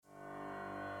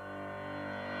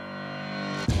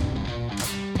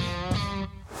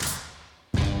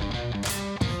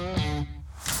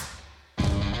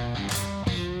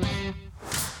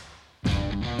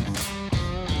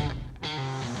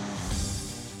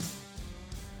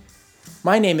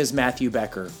My name is Matthew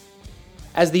Becker.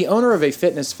 As the owner of a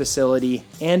fitness facility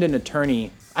and an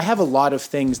attorney, I have a lot of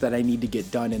things that I need to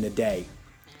get done in a day.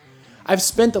 I've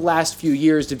spent the last few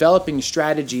years developing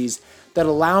strategies that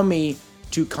allow me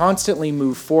to constantly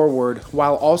move forward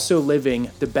while also living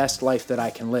the best life that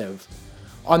I can live.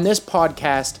 On this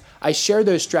podcast, I share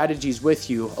those strategies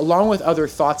with you, along with other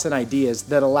thoughts and ideas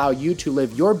that allow you to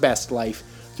live your best life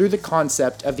through the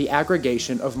concept of the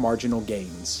aggregation of marginal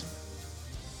gains.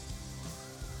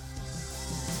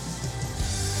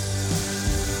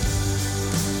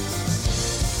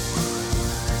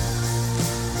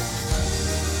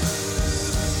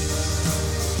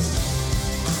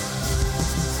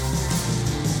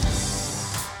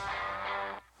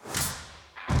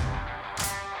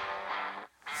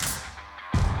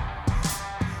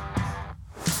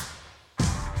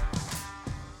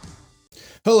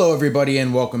 Hello, everybody,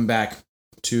 and welcome back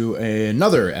to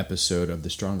another episode of The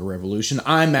Stronger Revolution.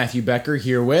 I'm Matthew Becker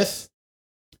here with...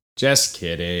 Just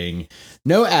kidding.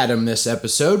 No Adam this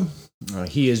episode.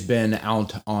 He has been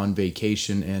out on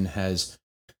vacation and has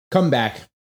come back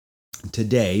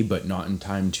today, but not in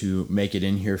time to make it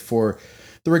in here for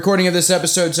the recording of this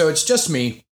episode. So it's just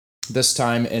me this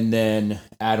time, and then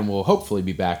Adam will hopefully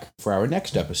be back for our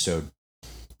next episode.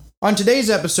 On today's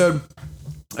episode,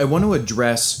 I want to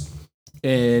address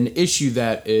an issue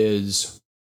that is,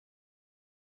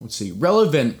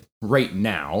 relevant right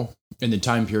now in the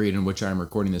time period in which I'm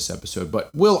recording this episode, but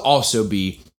will also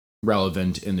be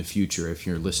relevant in the future if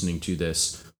you're listening to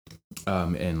this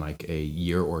in like a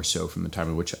year or so from the time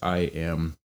in which I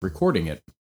am recording it.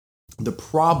 The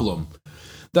problem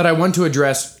that I want to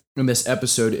address in this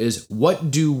episode is, what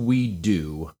do we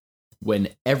do when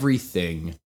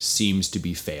everything seems to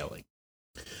be failing?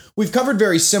 We've covered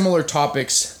very similar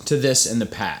topics to this in the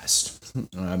past.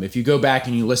 If you go back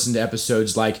and you listen to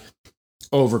episodes like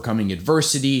Overcoming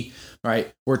Adversity,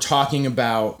 right, we're talking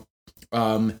about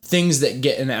things that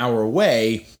get in our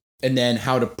way and then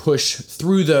how to push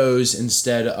through those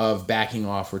instead of backing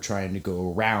off or trying to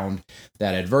go around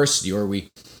that adversity. Or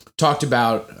we talked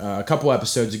about a couple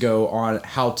episodes ago on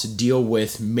how to deal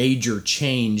with major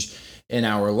change in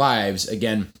our lives.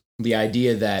 Again, the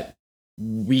idea that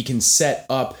we can set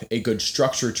up a good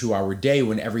structure to our day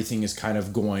when everything is kind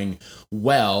of going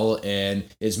well and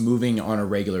is moving on a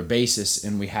regular basis,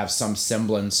 and we have some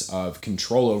semblance of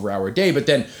control over our day. But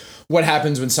then what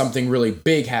happens when something really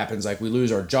big happens, like we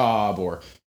lose our job, or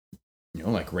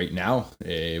like right now,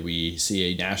 we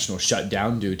see a national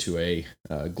shutdown due to a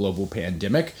global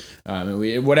pandemic.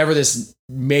 Whatever this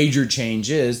major change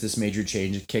is, this major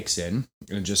change kicks in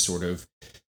and just sort of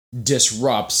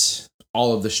disrupts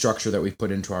all of the structure that we've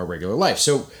put into our regular life.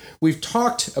 So we've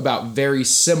talked about very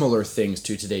similar things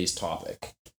to today's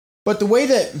topic. But the way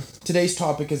that today's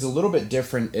topic is a little bit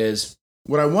different is,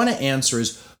 what I want to answer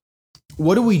is,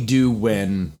 what do we do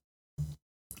when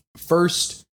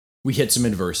first we hit some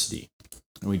adversity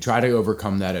and we try to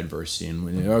overcome that adversity,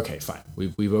 and okay, fine,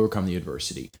 we've overcome the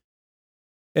adversity.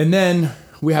 And then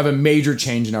we have a major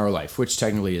change in our life, which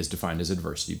technically is defined as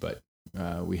adversity, but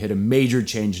we hit a major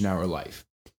change in our life.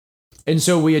 And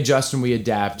so we adjust and we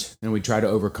adapt and we try to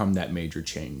overcome that major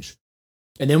change.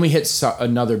 And then we hit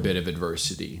another bit of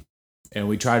adversity and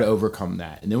we try to overcome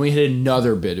that. And then we hit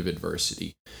another bit of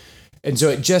adversity. And so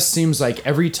it just seems like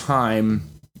every time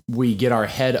we get our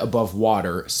head above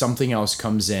water, something else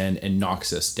comes in and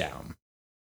knocks us down.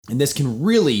 And this can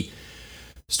really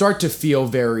start to feel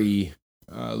very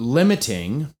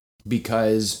limiting,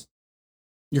 because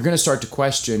you're going to start to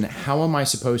question, how am I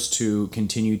supposed to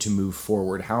continue to move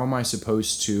forward? How am I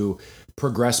supposed to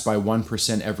progress by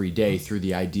 1% every day through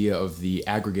the idea of the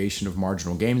aggregation of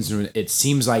marginal gains? And it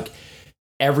seems like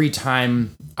every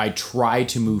time I try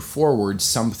to move forward,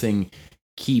 something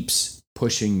keeps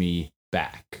pushing me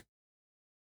back.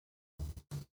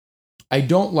 I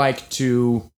don't like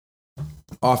to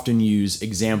often use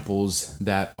examples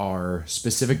that are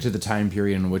specific to the time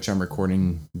period in which I'm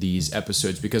recording these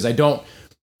episodes, because I don't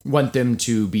want them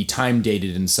to be time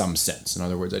dated in some sense. In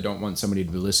other words, I don't want somebody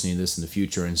to be listening to this in the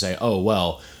future and say, oh,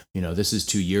 well, this is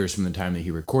 2 years from the time that he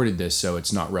recorded this, so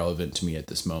it's not relevant to me at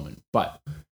this moment. But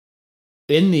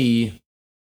in the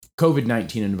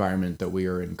COVID-19 environment that we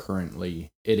are in currently,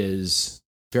 it is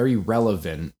very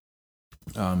relevant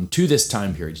to this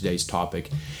time period, today's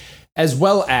topic, as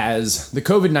well as the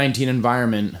COVID-19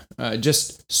 environment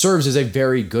just serves as a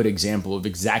very good example of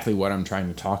exactly what I'm trying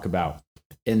to talk about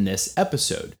in this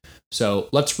episode. So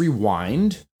let's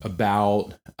rewind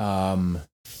about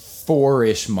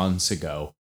 4-ish months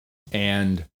ago,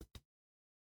 and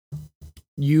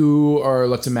you are,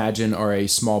 let's imagine, are a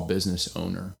small business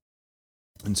owner,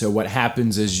 And so what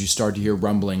happens is you start to hear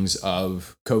rumblings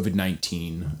of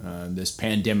COVID-19, this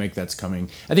pandemic that's coming.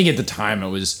 I think at the time it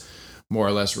was more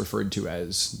or less referred to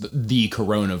as the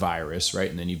coronavirus, right?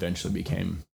 And then eventually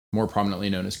became more prominently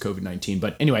known as COVID-19.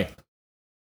 But anyway,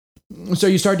 so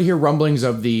you start to hear rumblings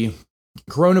of the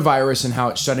coronavirus and how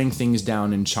it's shutting things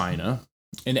down in China.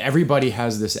 And everybody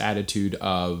has this attitude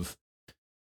of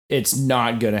it's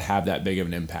not going to have that big of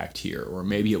an impact here, or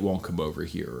maybe it won't come over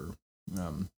here.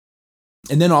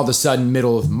 And then all of a sudden,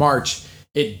 middle of March,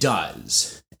 it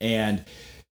does. And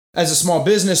as a small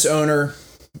business owner,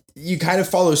 you kind of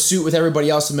follow suit with everybody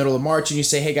else in the middle of March and you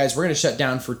say, hey guys, we're going to shut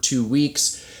down for 2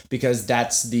 weeks because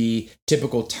that's the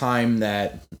typical time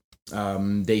that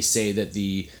they say that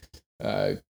the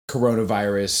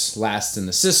coronavirus lasts in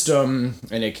the system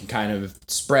and it can kind of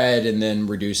spread and then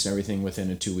reduce and everything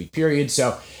within a 2-week period.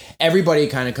 So everybody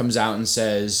kind of comes out and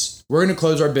says, we're going to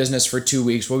close our business for 2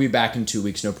 weeks. We'll be back in 2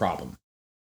 weeks, no problem.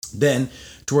 Then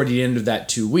toward the end of that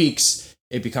 2 weeks,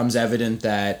 it becomes evident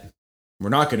that we're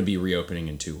not going to be reopening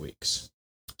in 2 weeks.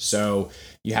 So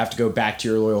you have to go back to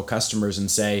your loyal customers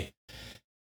and say,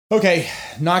 okay,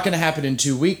 not going to happen in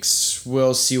 2 weeks.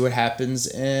 We'll see what happens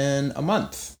in a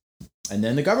month. And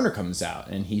then the governor comes out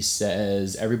and he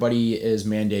says everybody is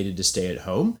mandated to stay at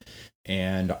home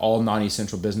and all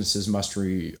non-essential businesses must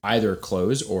either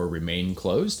close or remain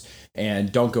closed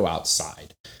and don't go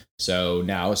outside. So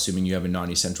now, assuming you have a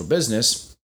non-essential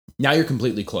business, now you're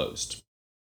completely closed.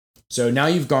 So now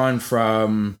you've gone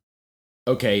from,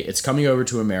 okay, it's coming over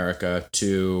to America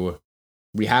to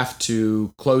we have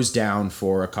to close down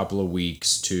for a couple of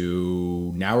weeks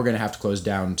to now we're going to have to close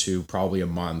down to probably a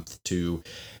month to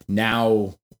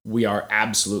now we are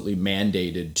absolutely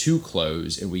mandated to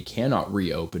close and we cannot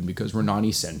reopen because we're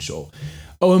non-essential.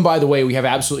 Oh, and by the way, we have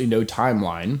absolutely no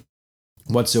timeline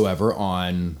whatsoever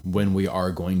on when we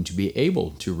are going to be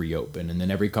able to reopen. And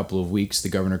then every couple of weeks, the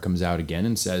governor comes out again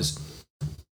and says,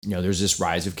 there's this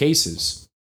rise of cases.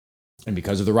 And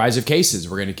because of the rise of cases,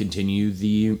 we're going to continue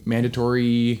the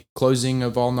mandatory closing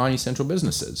of all non-essential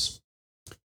businesses.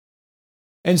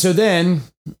 And so then,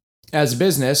 as a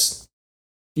business,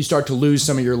 you start to lose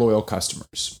some of your loyal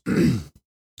customers,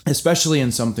 especially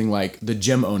in something like the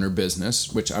gym owner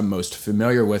business, which I'm most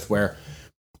familiar with, where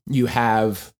you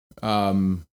have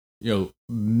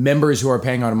members who are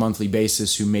paying on a monthly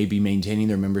basis who may be maintaining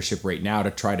their membership right now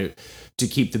to try to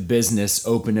keep the business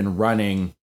open and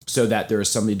running so that there is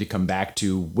somebody to come back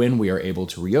to when we are able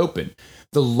to reopen.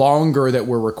 The longer that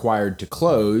we're required to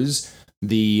close,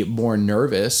 the more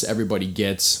nervous everybody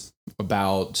gets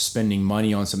about spending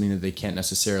money on something that they can't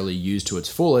necessarily use to its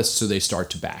fullest, so they start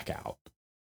to back out.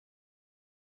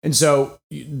 And so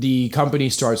the company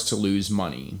starts to lose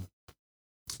money.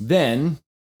 Then,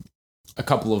 a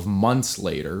couple of months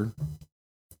later,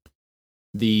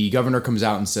 the governor comes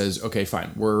out and says, okay,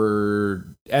 fine, we're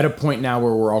at a point now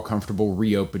where we're all comfortable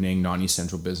reopening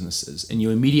non-essential businesses. And you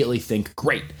immediately think,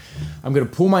 great, I'm going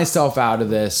to pull myself out of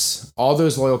this. All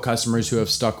those loyal customers who have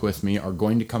stuck with me are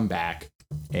going to come back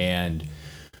and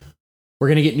we're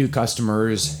going to get new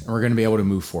customers and we're going to be able to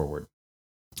move forward.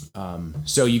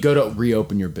 So you go to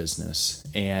reopen your business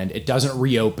and it doesn't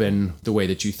reopen the way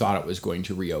that you thought it was going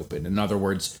to reopen. In other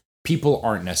words, people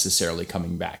aren't necessarily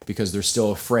coming back because they're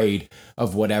still afraid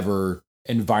of whatever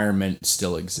environment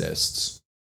still exists.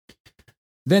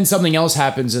 Then something else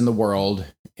happens in the world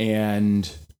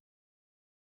and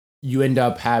you end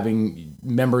up having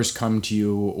members come to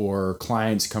you or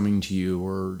clients coming to you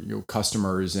or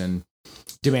customers and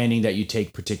demanding that you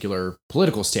take particular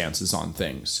political stances on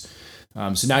things.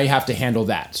 So now you have to handle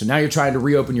that. So now you're trying to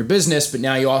reopen your business, but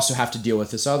now you also have to deal with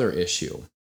this other issue.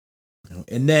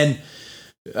 And then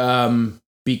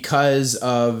because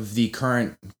of the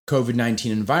current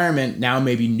COVID-19 environment, now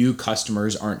maybe new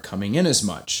customers aren't coming in as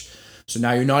much. So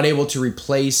now you're not able to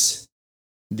replace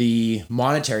the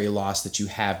monetary loss that you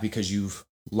have because you've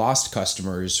lost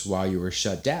customers while you were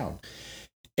shut down.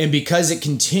 And because it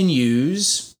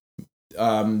continues,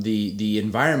 the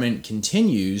environment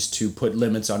continues to put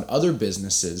limits on other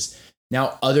businesses,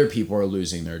 now other people are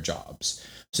losing their jobs.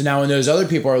 So now when those other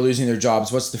people are losing their jobs,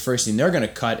 what's the first thing they're going to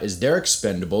cut is their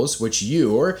expendables, which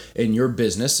you or in your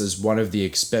business is one of the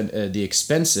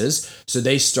expenses. So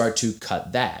they start to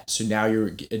cut that. So now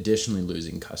you're additionally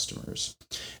losing customers.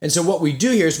 And so what we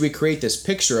do here is we create this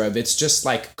picture of it's just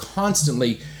like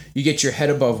constantly you get your head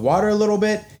above water a little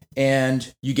bit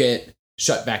and you get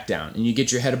shut back down. And you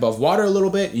get your head above water a little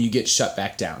bit and you get shut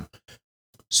back down.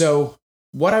 So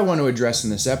what I want to address in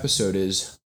this episode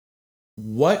is,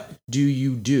 what do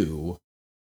you do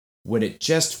when it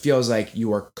just feels like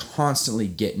you are constantly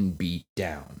getting beat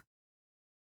down?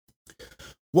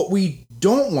 What we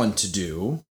don't want to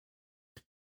do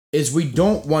is we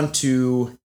don't want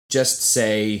to just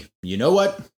say, you know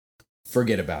what?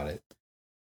 Forget about it.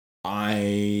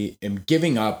 I am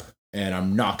giving up and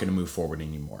I'm not going to move forward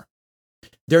anymore.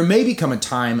 There may become a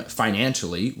time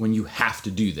financially when you have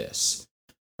to do this,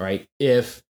 right?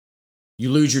 If you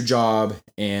lose your job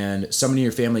and someone in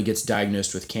your family gets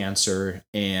diagnosed with cancer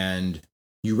and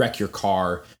you wreck your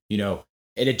car, and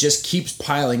it just keeps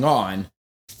piling on.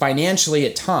 Financially,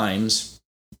 at times,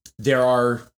 there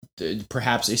are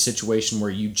perhaps a situation where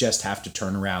you just have to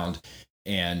turn around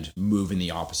and move in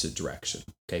the opposite direction.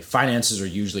 Okay, finances are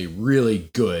usually really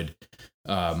good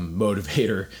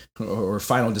motivator or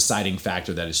final deciding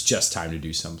factor that it's just time to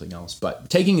do something else. But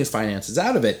taking his finances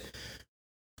out of it,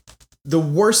 the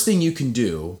worst thing you can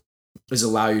do is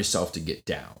allow yourself to get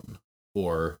down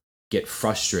or get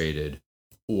frustrated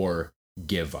or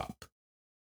give up.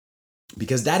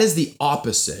 Because that is the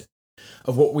opposite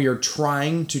of what we are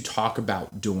trying to talk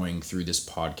about doing through this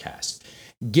podcast.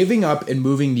 Giving up and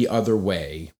moving the other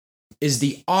way is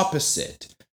the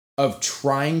opposite of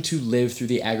trying to live through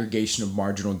the aggregation of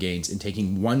marginal gains and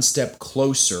taking one step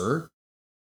closer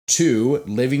to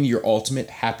living your ultimate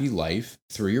happy life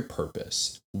through your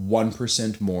purpose,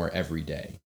 1% more every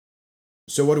day.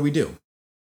 So what do?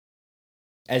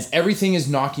 As everything is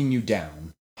knocking you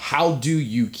down, how do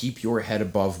you keep your head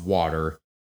above water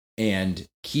and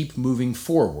keep moving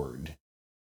forward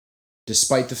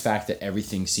despite the fact that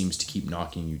everything seems to keep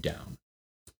knocking you down?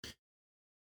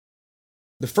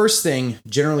 The first thing,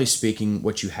 generally speaking,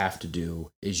 what you have to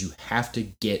do is you have to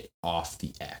get off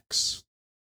the X.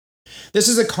 This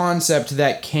is a concept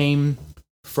that came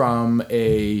from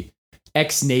a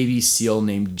ex-Navy SEAL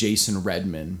named Jason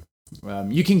Redman.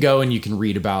 You can go and you can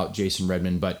read about Jason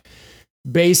Redman, but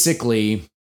basically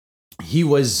he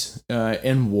was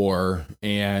in war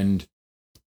and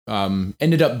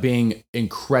ended up being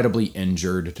incredibly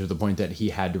injured to the point that he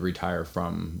had to retire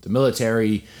from the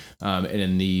military. And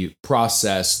in the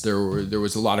process, there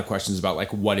was a lot of questions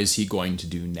about what is he going to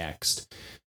do next?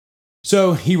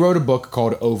 So he wrote a book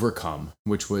called Overcome,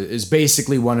 which is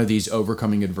basically one of these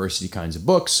overcoming adversity kinds of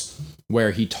books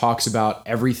where he talks about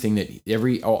everything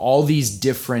all these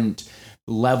different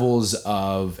levels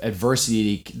of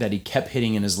adversity that he kept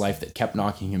hitting in his life that kept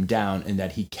knocking him down and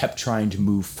that he kept trying to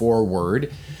move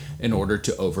forward in order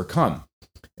to overcome.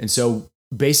 And so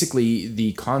basically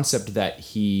the concept that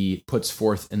he puts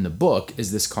forth in the book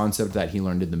is this concept that he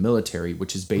learned in the military,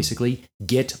 which is basically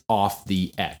get off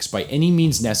the X. By any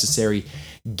means necessary,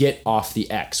 get off the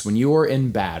X. When you are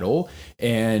in battle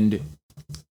and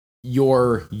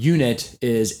your unit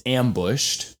is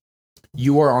ambushed,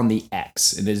 you are on the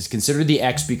X. It is considered the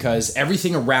X because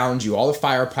everything around you, all the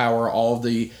firepower, all of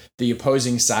the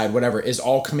opposing side, whatever, is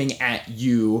all coming at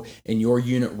you in your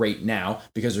unit right now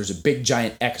because there's a big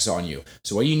giant X on you.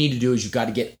 So what you need to do is you got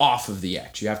to get off of the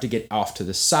X. You have to get off to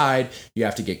the side. You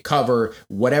have to get cover,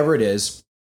 whatever it is.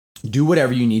 Do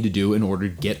whatever you need to do in order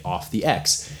to get off the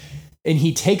X. And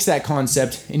he takes that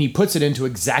concept and he puts it into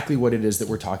exactly what it is that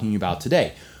we're talking about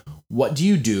today. What do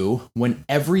you do when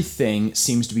everything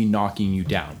seems to be knocking you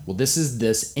down? Well, this is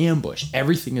this ambush.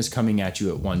 Everything is coming at you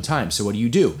at one time. So what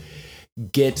do?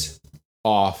 Get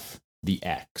off the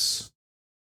X.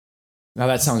 Now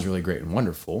that sounds really great and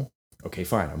wonderful. Okay,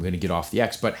 fine. I'm going to get off the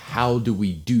X. But how do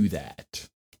we do that?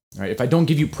 All right, if I don't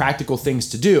give you practical things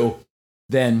to do,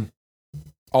 then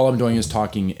all I'm doing is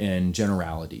talking in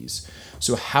generalities.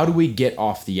 So how do we get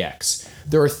off the X?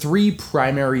 There are three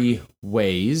primary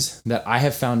ways that I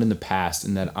have found in the past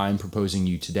and that I'm proposing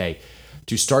you today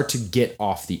to start to get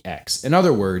off the X. In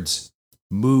other words,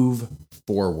 move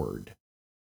forward.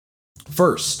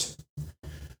 First,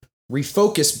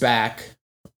 refocus back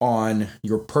on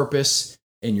your purpose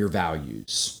and your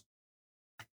values.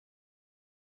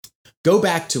 Go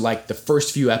back to the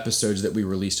first few episodes that we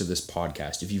released of this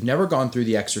podcast. If you've never gone through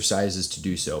the exercises to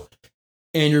do so,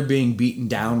 and you're being beaten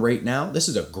down right now, this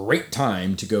is a great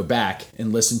time to go back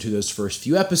and listen to those first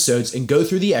few episodes and go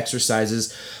through the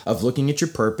exercises of looking at your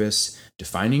purpose,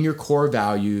 defining your core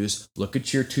values, look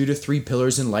at your 2 to 3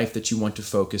 pillars in life that you want to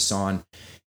focus on,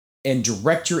 and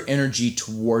direct your energy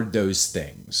toward those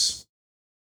things.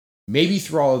 Maybe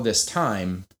through all of this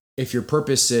time, if your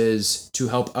purpose is to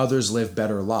help others live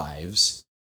better lives,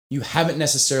 you haven't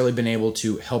necessarily been able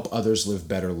to help others live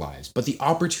better lives, but the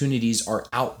opportunities are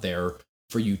out there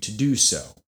for you to do so.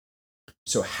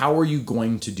 So how are you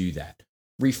going to do that?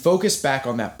 Refocus back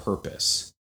on that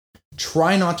purpose.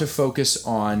 Try not to focus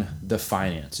on the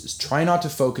finances. Try not to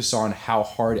focus on how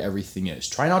hard everything is.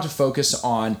 Try not to focus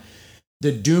on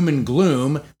the doom and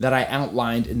gloom that I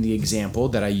outlined in the example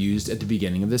that I used at the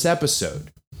beginning of this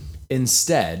episode.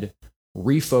 Instead,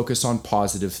 refocus on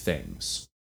positive things.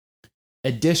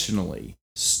 Additionally,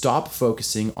 stop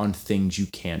focusing on things you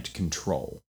can't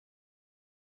control.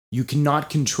 You cannot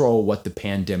control what the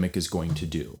pandemic is going to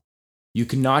do. You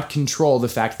cannot control the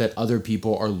fact that other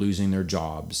people are losing their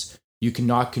jobs. You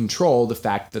cannot control the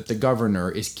fact that the governor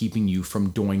is keeping you from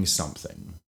doing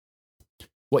something.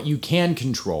 What you can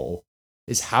control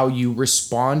is how you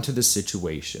respond to the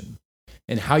situation.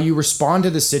 And how you respond to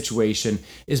the situation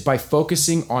is by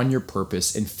focusing on your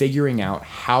purpose and figuring out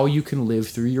how you can live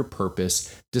through your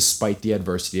purpose despite the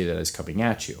adversity that is coming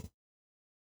at you.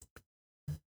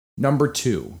 Number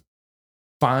 2,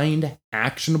 find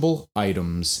actionable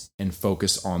items and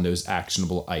focus on those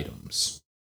actionable items.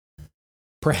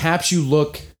 Perhaps you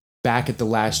look back at the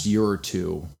last year or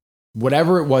two,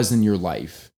 whatever it was in your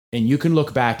life, and you can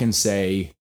look back and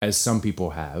say, as some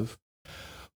people have,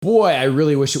 boy, I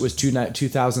really wish it was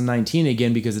 2019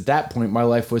 again, because at that point my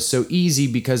life was so easy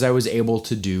because I was able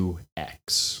to do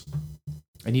X.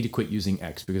 I need to quit using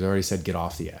X because I already said get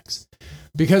off the X.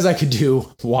 Because I could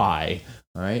do Y,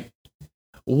 all right?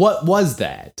 What was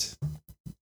that?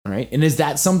 All right? And is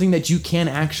that something that you can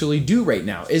actually do right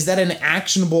now? Is that an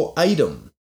actionable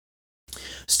item?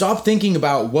 Stop thinking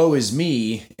about woe is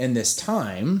me in this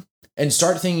time and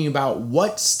start thinking about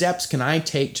what steps can I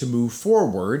take to move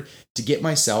forward to get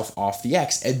myself off the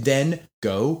X, and then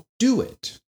go do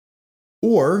it.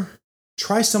 Or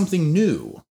try something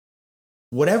new.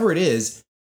 Whatever it is,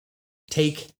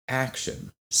 take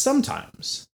action.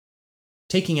 Sometimes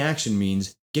taking action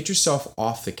means get yourself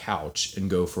off the couch and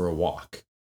go for a walk.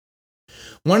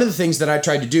 One of the things that I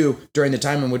tried to do during the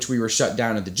time in which we were shut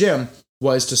down at the gym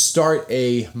was to start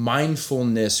a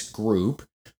mindfulness group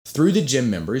through the gym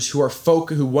members who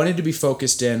wanted to be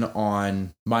focused in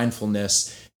on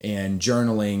mindfulness and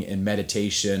journaling and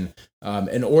meditation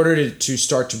in order to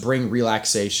start to bring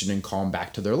relaxation and calm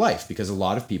back to their life, because a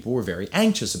lot of people were very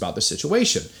anxious about the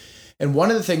situation. And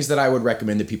one of the things that I would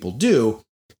recommend that people do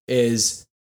is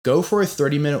go for a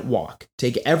 30-minute walk.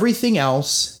 Take everything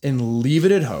else and leave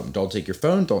it at home. Don't take your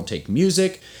phone. Don't take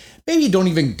music. Maybe don't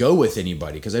even go with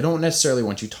anybody, because I don't necessarily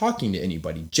want you talking to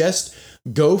anybody. Just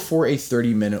go for a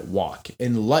 30-minute walk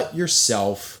and let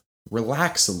yourself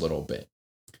relax a little bit.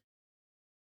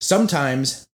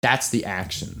 Sometimes that's the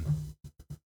action.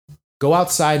 Go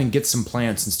outside and get some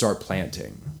plants and start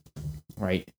planting,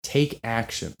 right? Take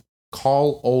action.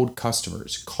 Call old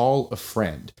customers. Call a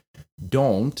friend.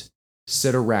 Don't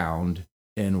sit around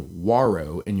and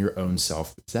wallow in your own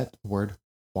self. Is that the word?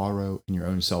 Wallow in your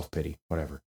own self-pity,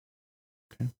 whatever.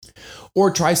 Okay. Or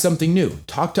try something new.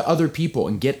 Talk to other people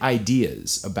and get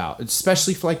ideas about,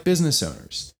 especially for like business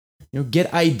owners.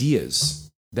 Get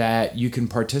ideas that you can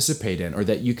participate in, or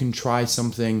that you can try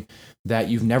something that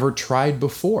you've never tried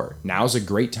before. Now's a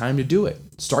great time to do it.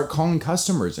 Start calling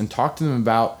customers and talk to them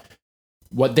about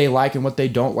what they like and what they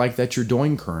don't like that you're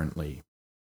doing currently.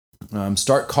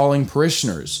 Start calling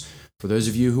parishioners. For those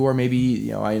of you who are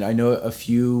maybe, I know a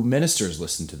few ministers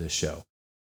listen to this show.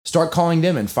 Start calling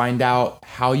them and find out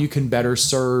how you can better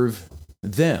serve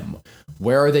them.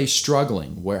 Where are they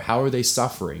struggling? How are they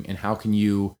suffering? And how can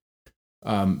you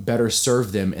better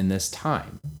serve them in this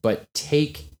time? But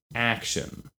take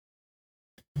action.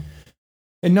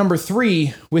 And number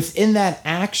 3, within that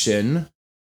action,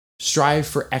 strive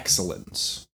for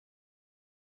excellence.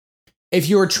 If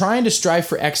you are trying to strive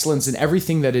for excellence in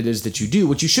everything that it is that you do,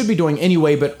 which you should be doing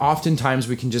anyway, but oftentimes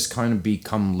we can just kind of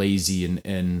become lazy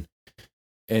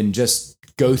and just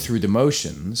go through the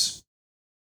motions.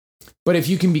 But if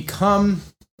you can become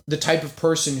the type of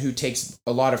person who takes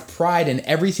a lot of pride in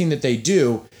everything that they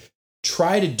do,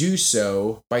 try to do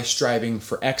so by striving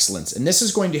for excellence. And this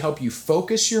is going to help you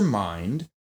focus your mind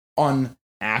on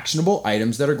actionable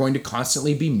items that are going to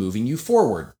constantly be moving you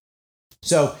forward.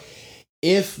 So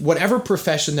if whatever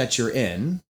profession that you're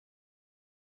in,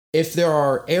 if there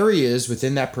are areas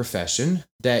within that profession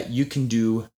that you can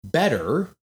do better,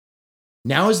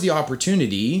 now is the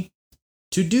opportunity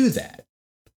to do that.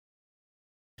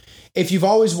 If you've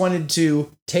always wanted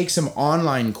to take some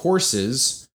online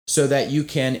courses so that you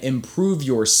can improve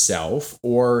yourself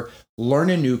or learn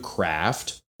a new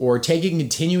craft or take a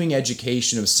continuing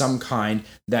education of some kind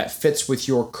that fits with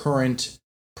your current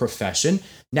profession,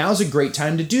 now's a great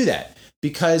time to do that.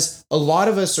 Because a lot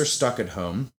of us are stuck at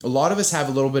home. A lot of us have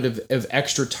a little bit of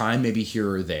extra time, maybe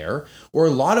here or there. Or a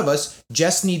lot of us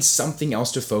just need something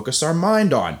else to focus our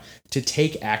mind on, to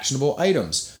take actionable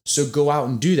items. So go out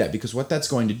and do that, because what that's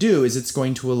going to do is it's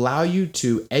going to allow you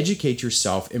to educate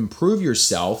yourself, improve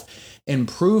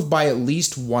by at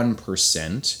least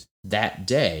 1% that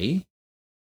day,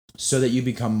 so that you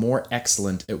become more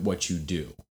excellent at what you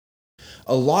do.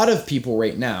 A lot of people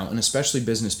right now, and especially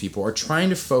business people, are trying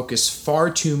to focus far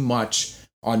too much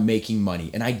on making money.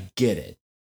 And I get it.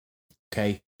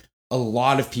 Okay. A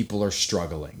lot of people are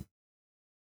struggling.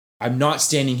 I'm not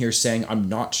standing here saying I'm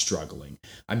not struggling.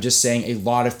 I'm just saying a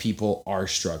lot of people are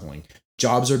struggling.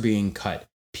 Jobs are being cut.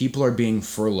 People are being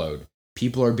furloughed.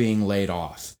 People are being laid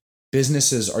off.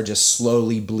 Businesses are just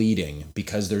slowly bleeding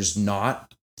because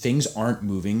things aren't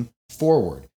moving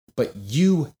forward. But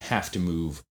you have to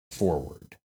move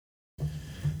forward.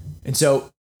 And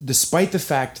so, despite the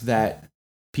fact that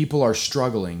people are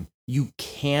struggling, you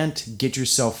can't get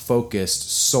yourself focused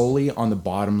solely on the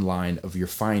bottom line of your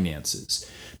finances.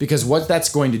 Because what that's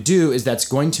going to do is that's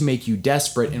going to make you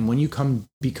desperate. And when you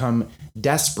become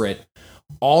desperate,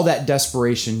 all that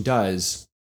desperation does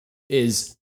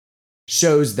is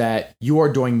shows that you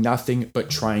are doing nothing but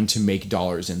trying to make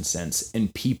dollars and cents.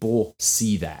 And people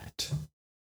see that.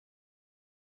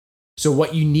 So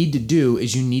what you need to do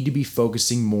is you need to be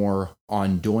focusing more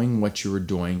on doing what you are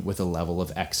doing with a level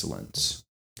of excellence.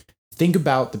 Think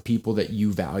about the people that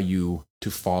you value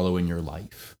to follow in your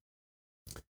life.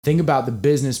 Think about the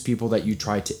business people that you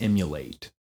try to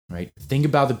emulate, right? Think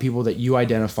about the people that you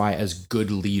identify as good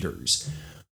leaders.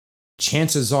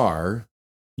 Chances are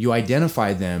you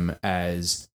identify them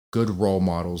as good role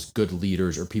models, good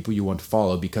leaders, or people you want to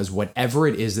follow because whatever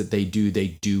it is that they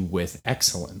do with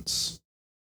excellence.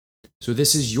 So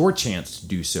this is your chance to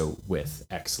do so with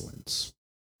excellence.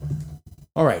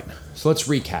 All right, so let's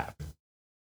recap.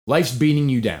 Life's beating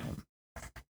you down.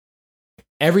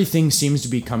 Everything seems to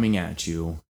be coming at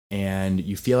you, and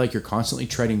you feel like you're constantly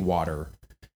treading water,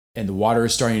 and the water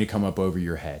is starting to come up over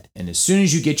your head. And as soon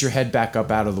as you get your head back up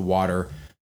out of the water,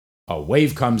 a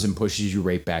wave comes and pushes you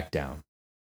right back down.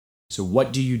 So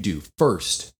what do?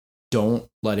 First, don't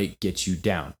let it get you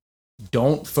down.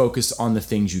 Don't focus on the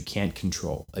things you can't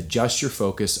control. Adjust your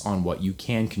focus on what you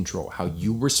can control, how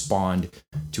you respond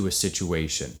to a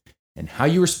situation. And how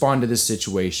you respond to this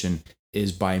situation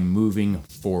is by moving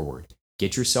forward.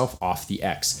 Get yourself off the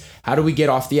X. How do we get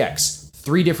off the X?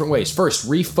 3 different ways. First,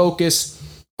 refocus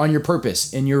on your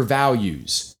purpose and your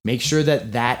values. Make sure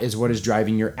that that is what is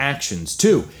driving your actions.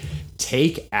 2,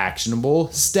 take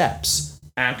actionable steps.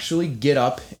 Actually get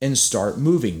up and start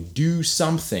moving. Do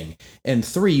something. And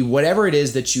 3, whatever it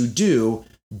is that you do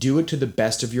it to the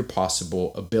best of your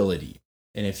possible ability.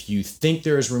 And if you think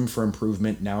there is room for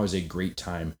improvement, now is a great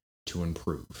time to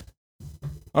improve.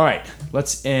 All right,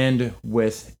 let's end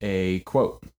with a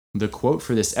quote. The quote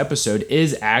for this episode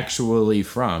is actually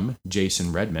from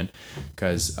Jason Redman,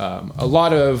 because a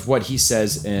lot of what he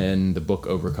says in the book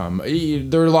Overcome,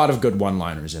 there are a lot of good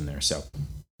one-liners in there. So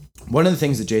one of the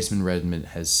things that Jason Redman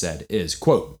has said is,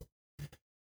 quote,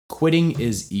 "Quitting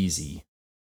is easy.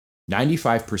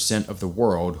 95% of the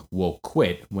world will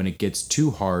quit when it gets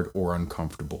too hard or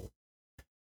uncomfortable.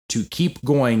 To keep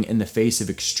going in the face of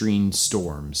extreme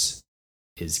storms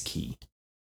is key."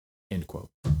 End quote.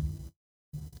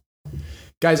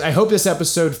 Guys, I hope this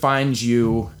episode finds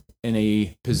you in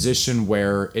a position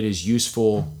where it is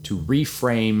useful to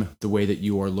reframe the way that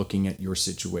you are looking at your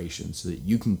situation so that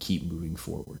you can keep moving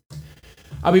forward.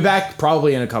 I'll be back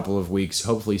probably in a couple of weeks,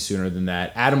 hopefully sooner than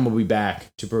that. Adam will be back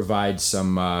to provide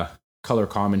some color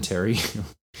commentary,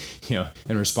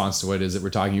 in response to what it is that we're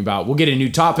talking about. We'll get a new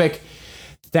topic.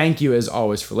 Thank you as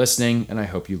always for listening, and I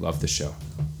hope you love the show.